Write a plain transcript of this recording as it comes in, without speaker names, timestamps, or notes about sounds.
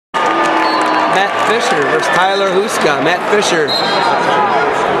Matt Fisher versus Tyler Houska. Matt Fisher,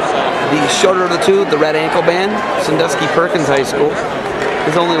 the shorter of the two, the red ankle band, Sandusky Perkins High School.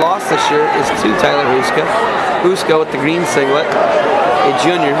 His only loss this year is to Tyler Houska. Houska with the green singlet, a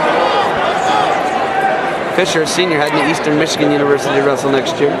junior. Fisher, a senior, heading to Eastern Michigan University to wrestle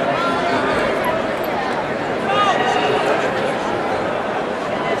next year.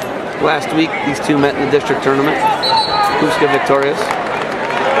 Last week, these two met in the district tournament. Houska victorious.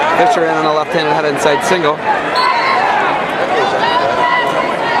 Fisher in on a left-handed head inside single.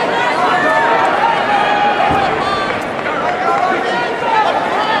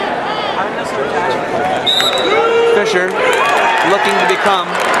 Fisher looking to become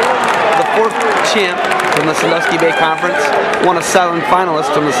the 4th champ from the Sandusky Bay Conference. Won a 7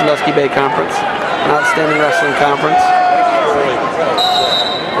 finalist from the Sandusky Bay Conference, an outstanding wrestling conference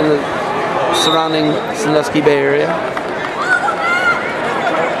in the surrounding Sandusky Bay area.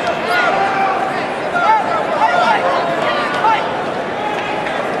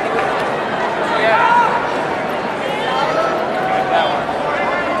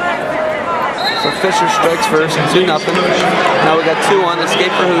 So Fisher strikes first, 2-0. Now we got 2-1,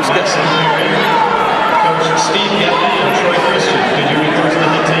 escape for Houska.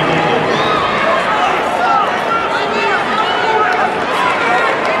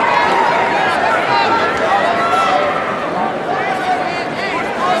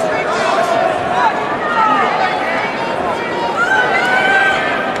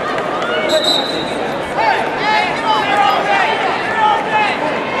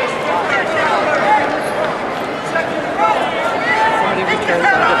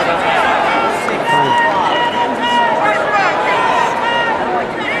 Fine.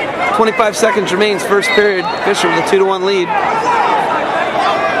 25 seconds remains, first period. Fisher with a 2-1 lead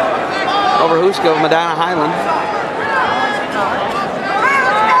over Houska of Medina, Highland.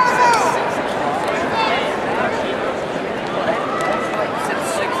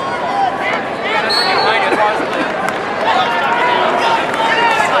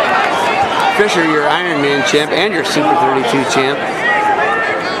 Fisher, your Ironman champ and your Super 32 champ.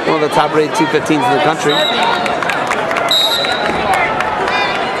 One of the top rated 215s in the country.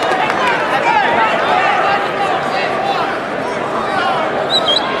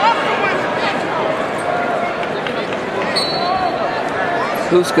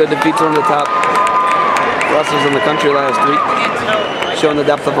 Houska defeats one of the top wrestlers in the country last week, showing the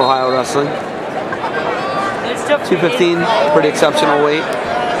depth of Ohio wrestling. 215, pretty exceptional weight.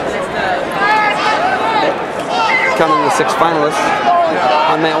 Counting the 6 finalists.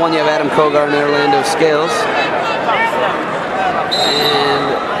 On mat 1 you have Adam Kogar and Orlando Scales.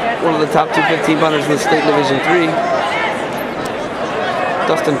 And one of the top 215 punters in the state Division 3,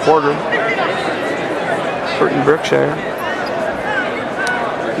 Dustin Porter, Burton, Berkshire.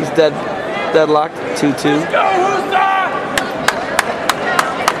 He's deadlocked, 2-2.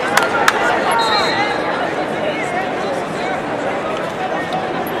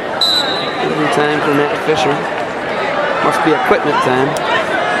 Every time for Matt Fisher. Must be equipment time.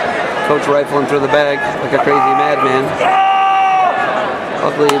 Coach rifling through the bag like a crazy madman.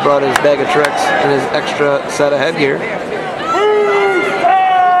 Luckily he brought his bag of tricks and his extra set of headgear.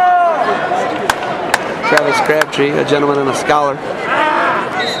 Travis Crabtree, a gentleman and a scholar.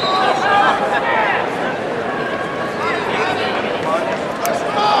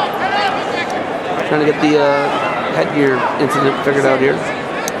 Trying to get the headgear incident figured out here.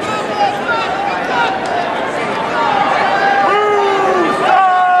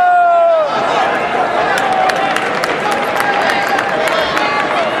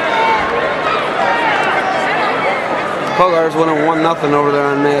 Kogar's winning 1-0 over there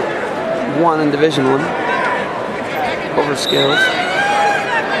on mat 1 in Division 1 over Scales.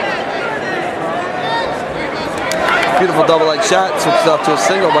 Beautiful double leg shot, switches off to a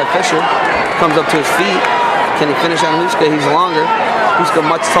single by Fisher. Comes up to his feet. Can he finish on Houska? He's longer. Houska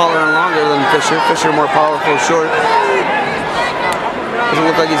much taller and longer than Fisher. Fisher more powerful, short. Doesn't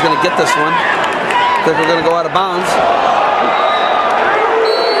look like he's going to get this one. Looks like we're going to go out of bounds.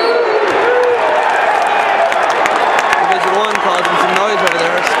 Division 1 causing some noise over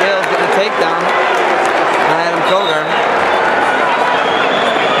there. Scales getting a takedown on Adam Kogar.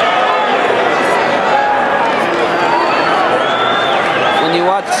 When you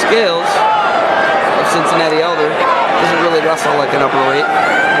watch Scales, Cincinnati Elder, doesn't really wrestle like an upperweight,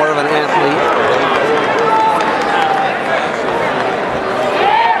 more of an athlete.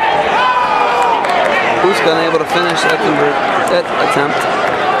 Houska unable to finish that attempt.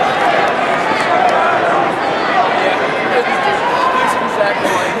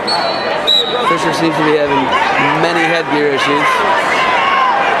 Fisher seems to be having many headgear issues.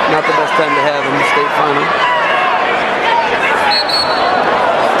 Not the best last time to have in the state final.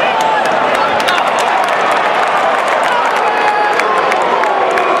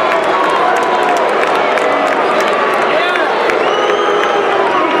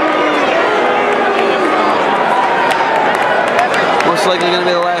 Most likely going to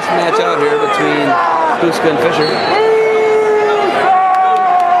be the last match out here between Houska and Fisher.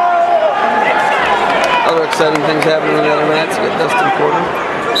 Other exciting things happening on the other mats. You got Dustin Porter,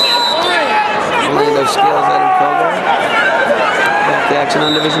 Orlando Scales, Adam Kogar. Back to action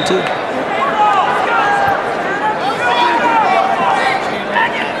on Division 2.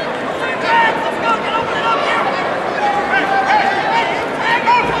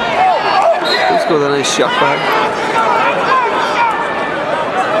 Houska with a nice shot back.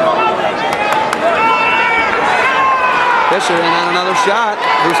 Fisher in on another shot.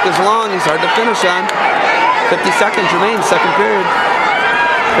 Houska's long, he's hard to finish on. 50 seconds remain, second period.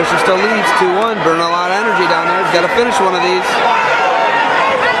 Fisher still leads 2-1, burning a lot of energy down there. He's got to finish one of these.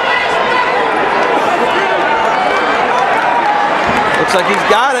 Looks like he's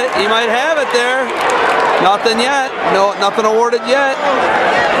got it. He might have it there. Nothing yet. No, nothing awarded yet.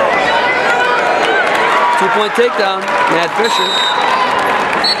 2-point takedown, Matt Fisher.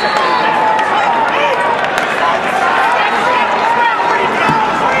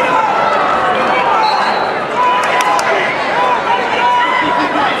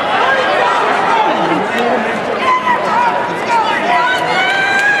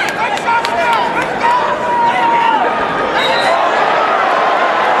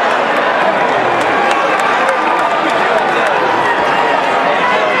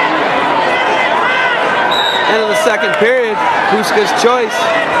 Second period, Houska's choice.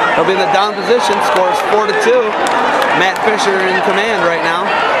 He'll be in the down position, scores 4-2. Matt Fisher in command right now.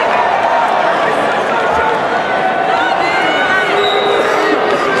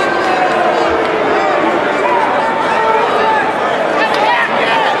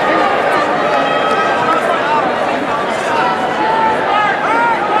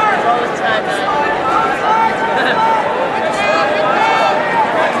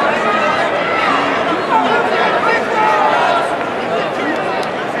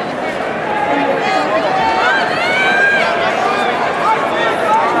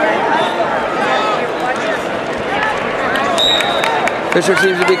 Fisher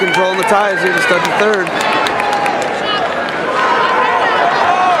seems to be controlling the ties here to start the third.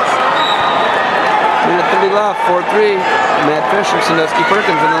 Minute 30 left, 4-3. Matt Fisher, Sandusky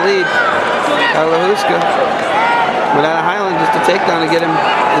Perkins in the lead. Tyler Houska. Medina Highland just a takedown to get him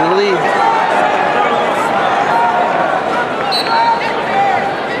in the lead.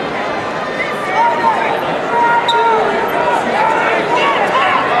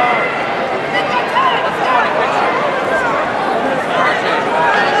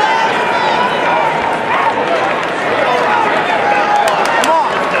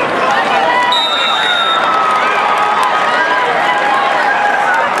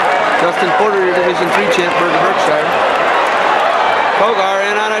 Dustin Porter, your Division 3 champ for Berkshire. Kogar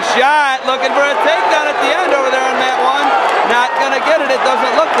in on a shot, looking for a takedown at the end over there on mat 1. Not going to get it, it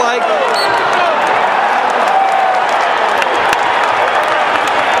doesn't look like.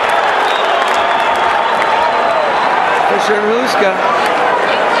 Fisher and Houska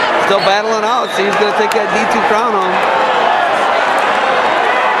still battling out, so he's going to take that D2 crown home.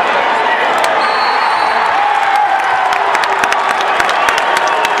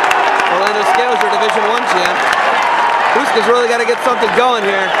 Scales, your Division 1 champ. Houska's really got to get something going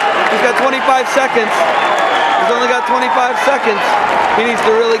here. He's got 25 seconds. He's only got 25 seconds. He needs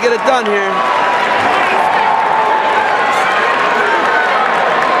to really get it done here.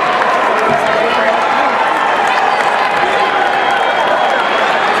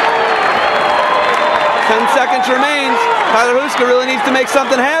 Ten seconds remains. Tyler Houska really needs to make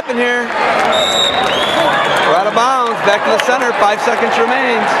something happen here. We're out of bounds. Back to the center. 5 seconds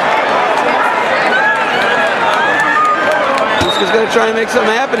remains. Houska's going to try and make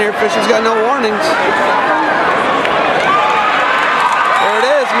something happen here. Fisher's got no warnings. There it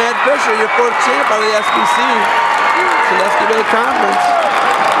is, Matt Fisher, your 4th champ out of the SBC. Sandusky Bay Conference.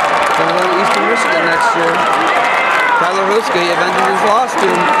 Going to go to Eastern Michigan next year. Tyler Houska, he avenged his loss to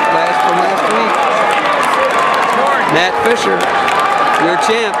him from last week. Matt Fisher, your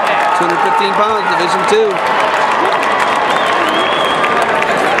champ, 215 pounds, Division 2.